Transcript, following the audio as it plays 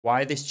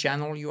Why this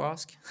channel, you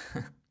ask?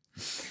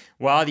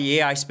 Well, the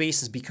AI space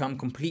has become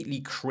completely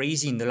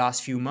crazy in the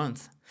last few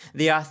months.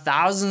 There are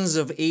thousands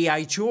of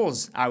AI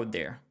tools out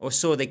there, or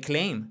so they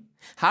claim.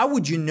 How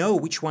would you know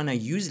which one are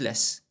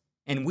useless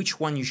and which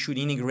one you should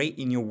integrate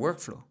in your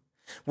workflow?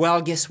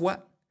 Well, guess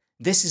what?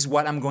 This is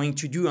what I'm going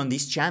to do on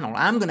this channel.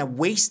 I'm going to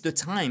waste the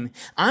time.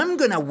 I'm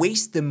going to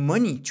waste the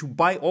money to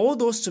buy all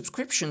those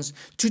subscriptions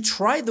to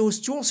try those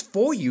tools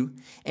for you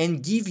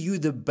and give you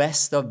the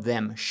best of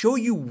them. Show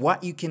you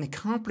what you can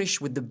accomplish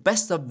with the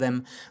best of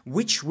them,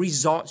 which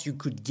results you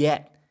could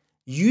get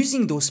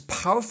using those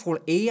powerful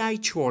AI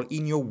tools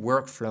in your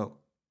workflow.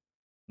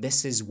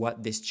 This is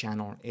what this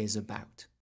channel is about.